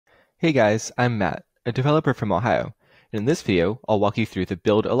Hey guys, I'm Matt, a developer from Ohio, and in this video, I'll walk you through the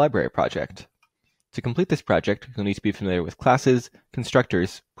Build a Library project. To complete this project, you'll need to be familiar with classes,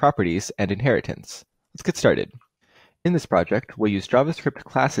 constructors, properties, and inheritance. Let's get started. In this project, we'll use JavaScript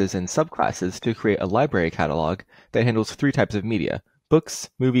classes and subclasses to create a library catalog that handles three types of media: books,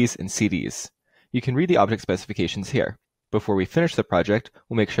 movies, and CDs. You can read the object specifications here. Before we finish the project,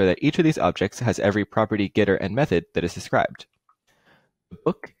 we'll make sure that each of these objects has every property, getter, and method that is described. The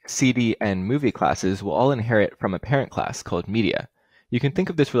book, CD, and movie classes will all inherit from a parent class called media. You can think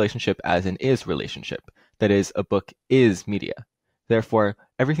of this relationship as an is relationship. That is, a book is media. Therefore,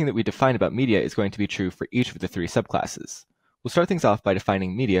 everything that we define about media is going to be true for each of the three subclasses. We'll start things off by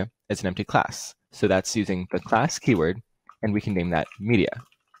defining media as an empty class. So that's using the class keyword, and we can name that media.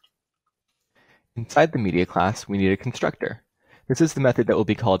 Inside the media class, we need a constructor. This is the method that will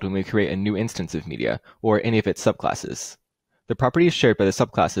be called when we create a new instance of media, or any of its subclasses. The properties shared by the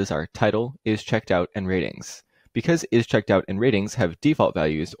subclasses are title, isCheckedOut, and ratings. Because isCheckedOut and ratings have default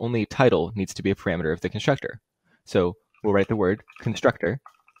values, only title needs to be a parameter of the constructor. So we'll write the word constructor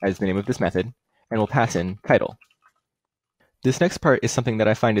as the name of this method, and we'll pass in title. This next part is something that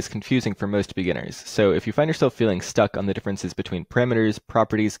I find is confusing for most beginners, so if you find yourself feeling stuck on the differences between parameters,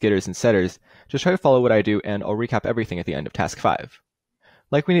 properties, getters, and setters, just try to follow what I do and I'll recap everything at the end of task 5.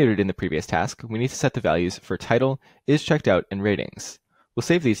 Like we noted in the previous task, we need to set the values for title, isCheckedOut, and ratings. We'll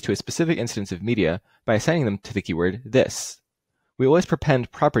save these to a specific instance of media by assigning them to the keyword this. We always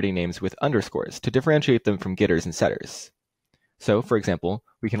prepend property names with underscores to differentiate them from getters and setters. So, for example,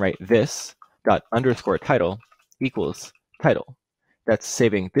 we can write this._title equals title. That's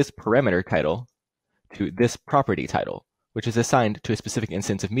saving this parameter title to this property title, which is assigned to a specific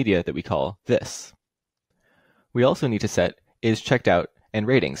instance of media that we call this. We also need to set isCheckedOut and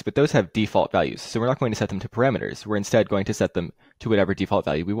ratings, but those have default values, so we're not going to set them to parameters. We're instead going to set them to whatever default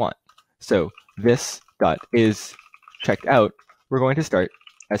value we want. So this.isCheckedOut, we're going to start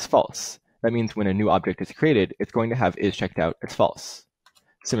as false. That means when a new object is created, it's going to have isCheckedOut as false.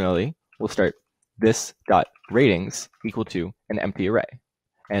 Similarly, we'll start this.ratings equal to an empty array.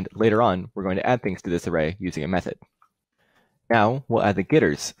 And later on, we're going to add things to this array using a method. Now, we'll add the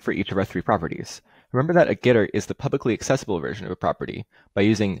getters for each of our three properties. Remember that a getter is the publicly accessible version of a property. By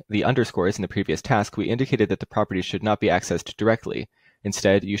using the underscores in the previous task, we indicated that the properties should not be accessed directly.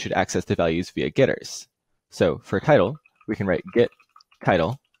 Instead, you should access the values via getters. So for title, we can write get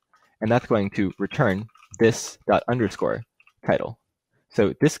title, and that's going to return this._title.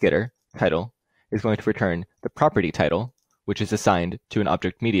 So this getter, title, is going to return the property title, which is assigned to an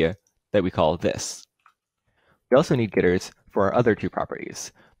object media that we call this. We also need getters for our other two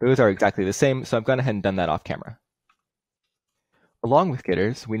properties. Those are exactly the same, so I've gone ahead and done that off camera. Along with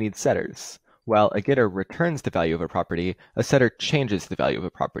getters, we need setters. While a getter returns the value of a property, a setter changes the value of a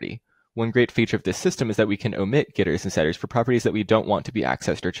property. One great feature of this system is that we can omit getters and setters for properties that we don't want to be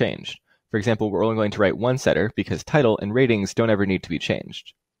accessed or changed. For example, we're only going to write one setter because title and ratings don't ever need to be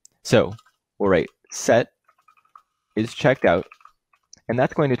changed. So we'll write set isCheckedOut, and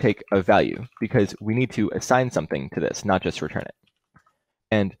that's going to take a value because we need to assign something to this, not just return it.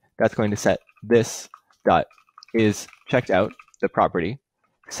 And that's going to set this.isCheckedOut, the property,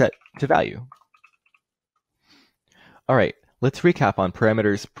 set to value. All right, let's recap on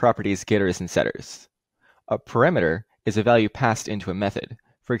parameters, properties, getters, and setters. A parameter is a value passed into a method.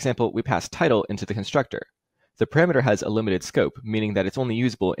 For example, we pass title into the constructor. The parameter has a limited scope, meaning that it's only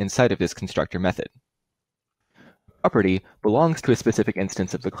usable inside of this constructor method. A property belongs to a specific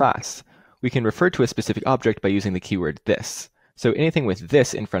instance of the class. We can refer to a specific object by using the keyword this. So anything with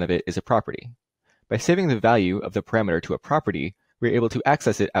this in front of it is a property. By saving the value of the parameter to a property, we're able to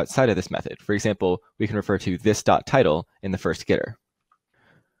access it outside of this method. For example, we can refer to this.title in the first getter.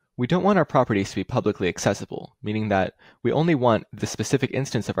 We don't want our properties to be publicly accessible, meaning that we only want the specific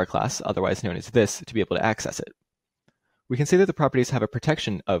instance of our class, otherwise known as this, to be able to access it. We can say that the properties have a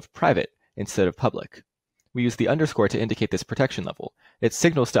protection of private instead of public. We use the underscore to indicate this protection level. It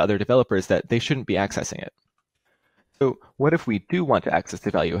signals to other developers that they shouldn't be accessing it. So what if we do want to access the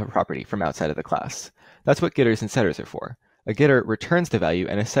value of a property from outside of the class? That's what getters and setters are for. A getter returns the value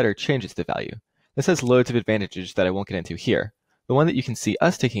and a setter changes the value. This has loads of advantages that I won't get into here. The one that you can see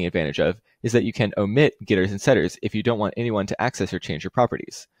us taking advantage of is that you can omit getters and setters if you don't want anyone to access or change your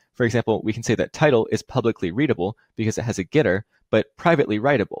properties. For example, we can say that title is publicly readable because it has a getter, but privately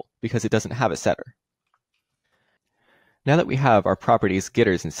writable because it doesn't have a setter. Now that we have our properties,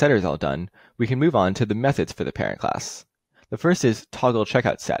 getters, and setters all done, we can move on to the methods for the parent class. The first is toggle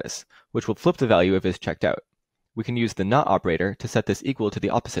checkout status, which will flip the value of isCheckedOut. We can use the not operator to set this equal to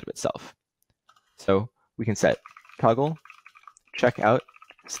the opposite of itself. So we can set toggle checkout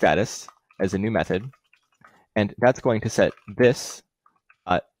status as a new method, and that's going to set this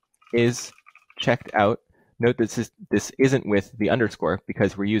is checked out. Note that this isn't with the underscore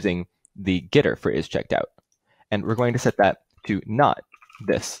because we're using the getter for is checked out. And we're going to set that to not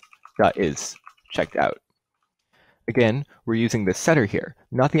this dot is checked out. Again, we're using the setter here,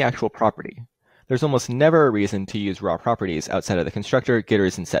 not the actual property. There's almost never a reason to use raw properties outside of the constructor,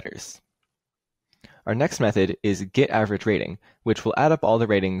 getters, and setters. Our next method is getAverageRating, which will add up all the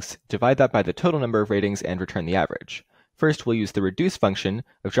ratings, divide that by the total number of ratings, and return the average. First, we'll use the reduce function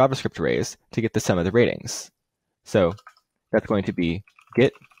of JavaScript arrays to get the sum of the ratings. So that's going to be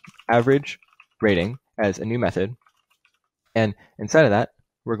getAverageRating as a new method. And inside of that,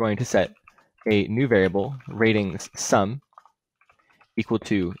 we're going to set a new variable, ratings sum, equal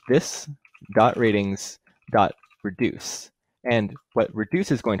to this dot ratings dot reduce. And what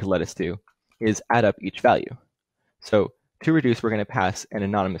reduce is going to let us do is add up each value. So to reduce, we're going to pass an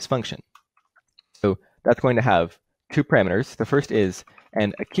anonymous function. So that's going to have two parameters. The first is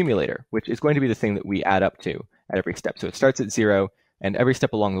an accumulator, which is going to be the thing that we add up to at every step. So it starts at 0, and every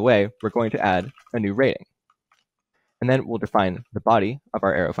step along the way, we're going to add a new rating. And then we'll define the body of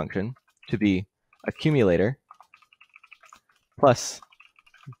our arrow function to be accumulator plus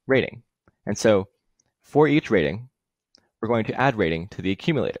rating. And so for each rating, we're going to add rating to the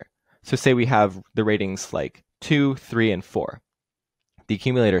accumulator. So say we have the ratings like 2, 3, and 4. The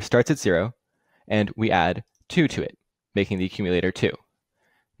accumulator starts at 0, and we add 2 to it, making the accumulator 2.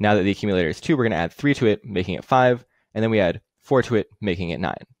 Now that the accumulator is 2, we're going to add 3 to it, making it 5, and then we add 4 to it, making it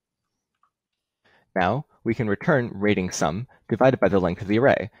 9. Now we can return rating sum divided by the length of the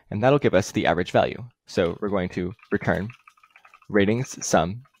array, and that'll give us the average value. So we're going to return ratings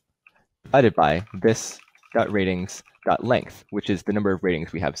sum divided by this dot ratings dot length, which is the number of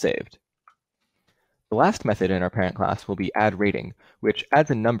ratings we have saved. The last method in our parent class will be addRating, which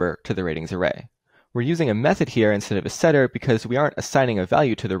adds a number to the ratings array. We're using a method here instead of a setter because we aren't assigning a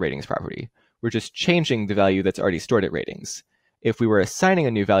value to the ratings property. We're just changing the value that's already stored at ratings. If we were assigning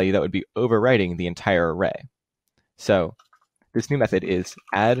a new value, that would be overwriting the entire array. So this new method is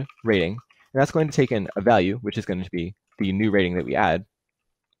addRating, and that's going to take in a value, which is going to be the new rating that we add.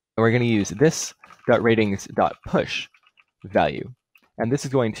 And we're going to use this .ratings.push value. And this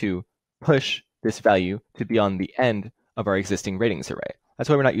is going to push this value to be on the end of our existing ratings array. That's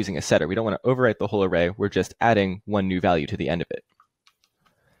why we're not using a setter. We don't want to overwrite the whole array. We're just adding one new value to the end of it.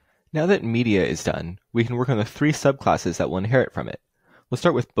 Now that media is done, we can work on the 3 subclasses that will inherit from it. We'll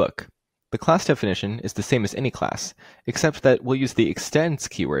start with book. The class definition is the same as any class, except that we'll use the extends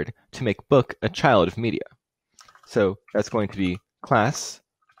keyword to make book a child of media. So that's going to be class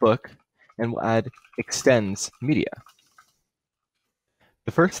book, and we'll add extends media.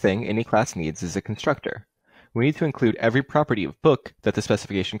 The first thing any class needs is a constructor. We need to include every property of book that the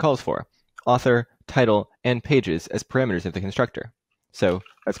specification calls for, author, title, and pages as parameters of the constructor. So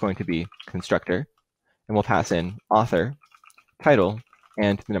that's going to be constructor, and we'll pass in author, title,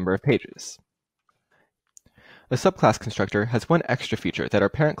 and the number of pages. A subclass constructor has one extra feature that our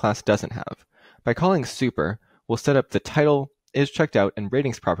parent class doesn't have. By calling super, we'll set up the title, is checked out, and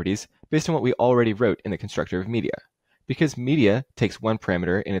ratings properties based on what we already wrote in the constructor of media. Because media takes one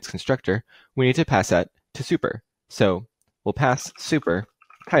parameter in its constructor, we need to pass that to super. So we'll pass super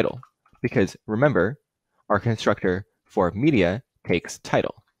title, because remember, our constructor for media takes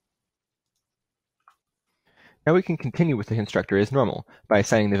title. Now we can continue with the constructor as normal by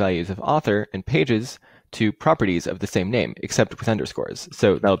assigning the values of author and pages to properties of the same name, except with underscores.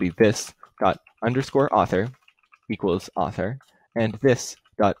 So that'll be this dot underscore author equals author, and this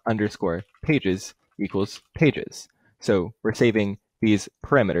dot underscore pages equals pages. So we're saving these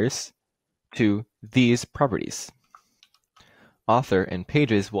parameters to these properties. Author and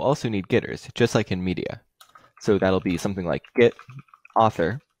pages will also need getters, just like in media. So that'll be something like get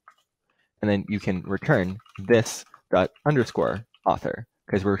author, and then you can return this dot underscore author,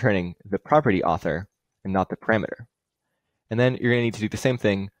 because we're returning the property author and not the parameter. And then you're going to need to do the same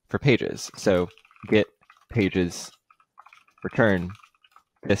thing for pages. So get pages, return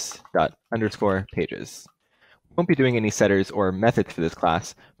this dot underscore pages. We won't be doing any setters or methods for this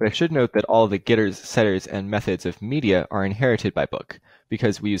class, but I should note that all the getters, setters, and methods of media are inherited by book,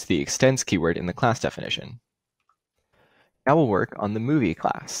 because we use the extends keyword in the class definition. Now we'll work on the movie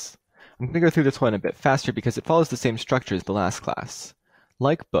class. I'm going to go through this one a bit faster because it follows the same structure as the last class.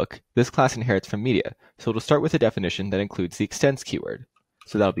 Like book, this class inherits from media, so it'll start with a definition that includes the extends keyword.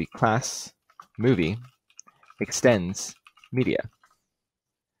 So that'll be class movie extends media.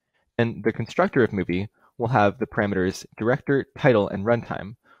 And the constructor of movie will have the parameters director, title, and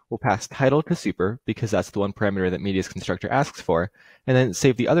runtime, we'll pass title to super because that's the one parameter that media's constructor asks for, and then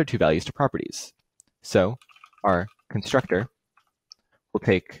save the other two values to properties. So our constructor will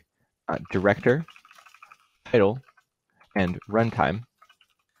take director, title, and runtime.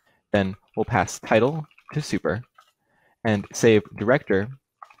 Then we'll pass title to super and save director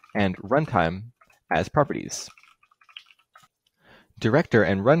and runtime as properties. Director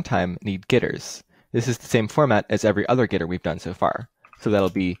and runtime need getters. This is the same format as every other getter we've done so far. So that'll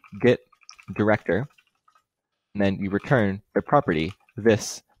be get director, and then you return the property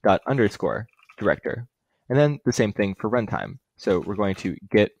this._director. And then the same thing for runtime. So we're going to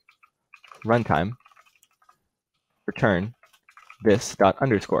get runtime, return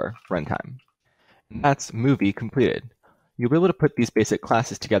this._runtime. And that's movie completed. You'll be able to put these basic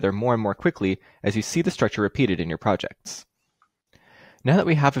classes together more and more quickly as you see the structure repeated in your projects. Now that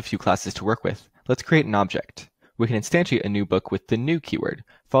we have a few classes to work with, let's create an object. We can instantiate a new book with the new keyword,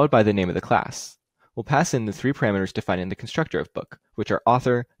 followed by the name of the class. We'll pass in the three parameters defined in the constructor of book, which are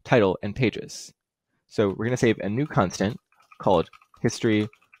author, title, and pages. So we're going to save a new constant called history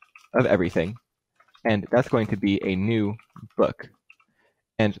of everything, and that's going to be a new book.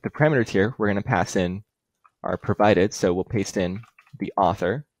 And the parameters here we're going to pass in are provided, so we'll paste in the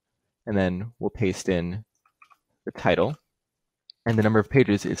author, and then we'll paste in the title, and the number of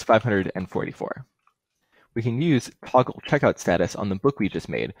pages is 544. We can use toggle checkout status on the book we just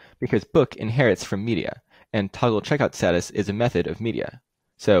made because book inherits from media, and toggle checkout status is a method of media.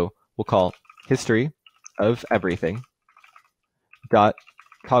 So we'll call history of everything dot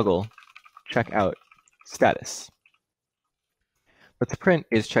toggle checkout status. Let's print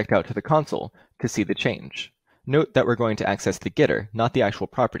is checked out to the console to see the change. Note that we're going to access the getter, not the actual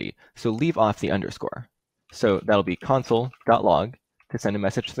property, so leave off the underscore. So that'll be console.log to send a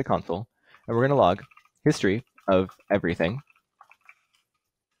message to the console, and we're going to log history of everything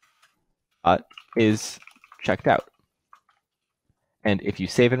is checked out. And if you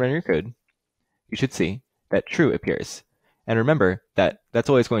save and run your code, you should see that true appears. And remember that that's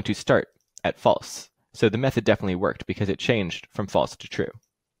always going to start at false. So the method definitely worked because it changed from false to true.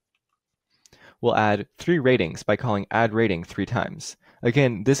 We'll add 3 ratings by calling addRating 3 times.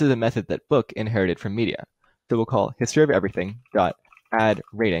 Again, this is a method that book inherited from media. So we'll call history of everything dot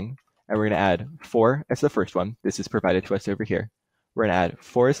addRating, and we're going to add 4 as the first one. This is provided to us over here. We're going to add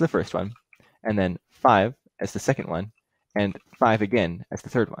 4 as the first one, and then 5 as the second one, and 5 again as the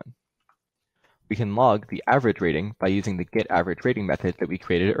third one. We can log the average rating by using the getAverageRating method that we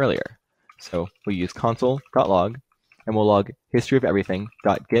created earlier. So we'll use console.log, and we'll log history of everything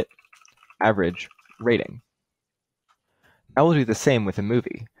dot get average rating. Now we'll do the same with a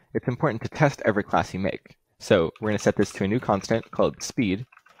movie. It's important to test every class you make. So we're going to set this to a new constant called speed, and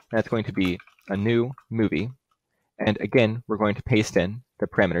that's going to be a new movie. And again, we're going to paste in the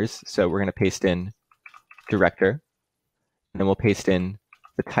parameters. So we're going to paste in director, and then we'll paste in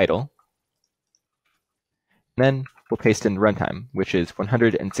the title. And then we'll paste in runtime, which is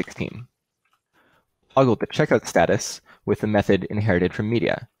 116. Toggle the checkout status with the method inherited from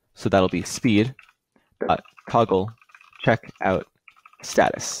media. So that'll be speed.toggle checkout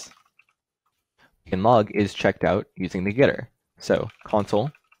status. And log is checked out using the getter. So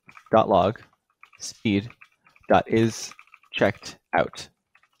console.log speed.is checked out.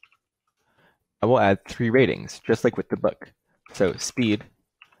 I will add 3 ratings, just like with the book. So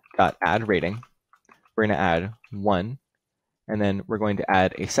speed.addRating, we're going to add 1, and then we're going to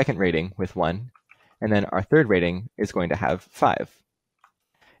add a second rating with 1, and then our third rating is going to have 5.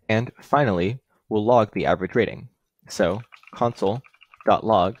 And finally, we'll log the average rating. So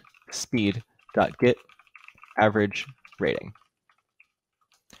console.log speed.get average rating.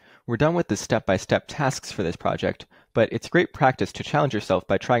 We're done with the step-by-step tasks for this project, but it's great practice to challenge yourself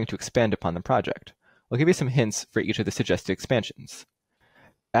by trying to expand upon the project. I'll give you some hints for each of the suggested expansions.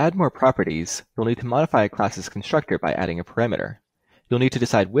 To add more properties, you'll need to modify a class's constructor by adding a parameter. You'll need to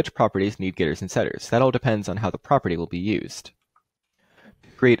decide which properties need getters and setters. That all depends on how the property will be used. To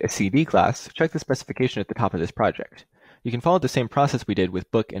create a CD class, check the specification at the top of this project. You can follow the same process we did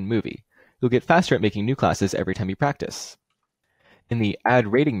with book and movie. You'll get faster at making new classes every time you practice. In the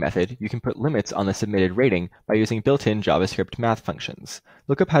addRating method, you can put limits on the submitted rating by using built-in JavaScript math functions.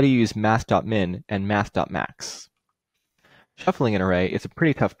 Look up how to use math.min and math.max. Shuffling an array is a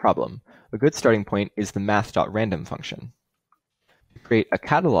pretty tough problem. A good starting point is the math.random function. To create a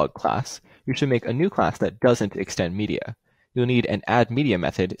catalog class, you should make a new class that doesn't extend media. You'll need an addMedia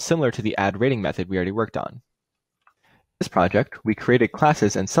method similar to the addRating method we already worked on. In this project, we created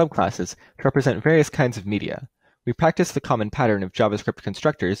classes and subclasses to represent various kinds of media. We practiced the common pattern of JavaScript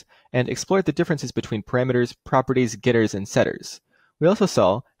constructors and explored the differences between parameters, properties, getters, and setters. We also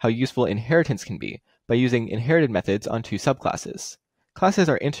saw how useful inheritance can be by using inherited methods on two subclasses. Classes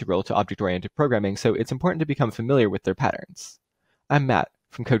are integral to object-oriented programming, so it's important to become familiar with their patterns. I'm Matt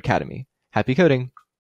from Codecademy. Happy coding!